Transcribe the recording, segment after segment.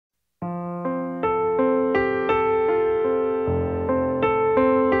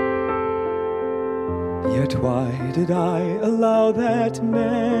But why did I allow that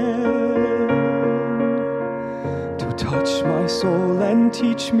man to touch my soul and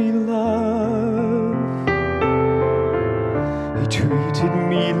teach me love? He treated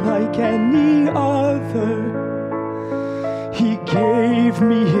me like any other. He gave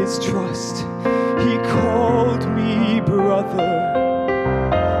me his trust. He called me brother.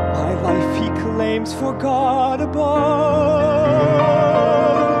 My life he claims for God above.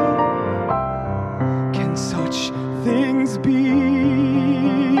 Can such things be?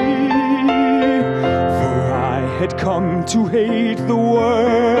 For I had come to hate the world,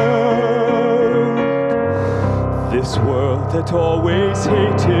 this world that always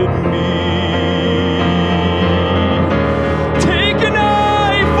hated me.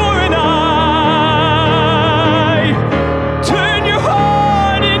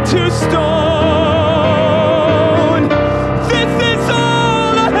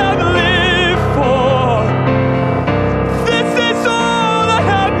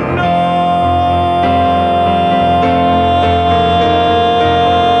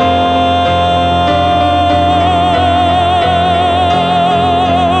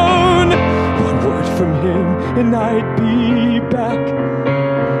 And I'd be back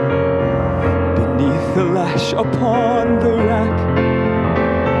beneath the lash upon the rack.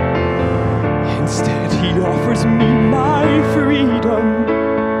 Instead he offers me my freedom.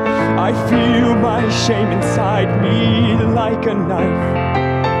 I feel my shame inside me like a knife.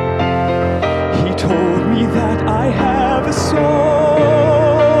 He told me that I have a soul.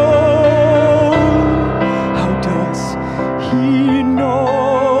 How does he know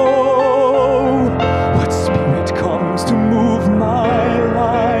to move my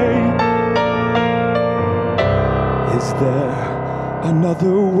life? Is there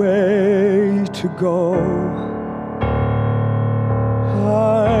another way to go?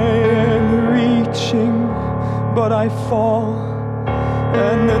 I am reaching, but I fall,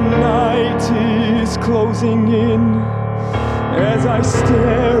 and the night is closing in as I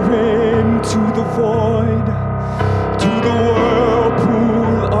stare into the void, to the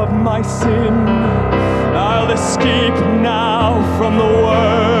whirlpool of my sin. I'll escape now from the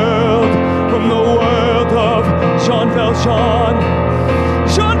world of Jean Valjean.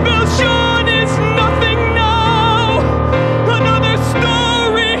 Jean Valjean!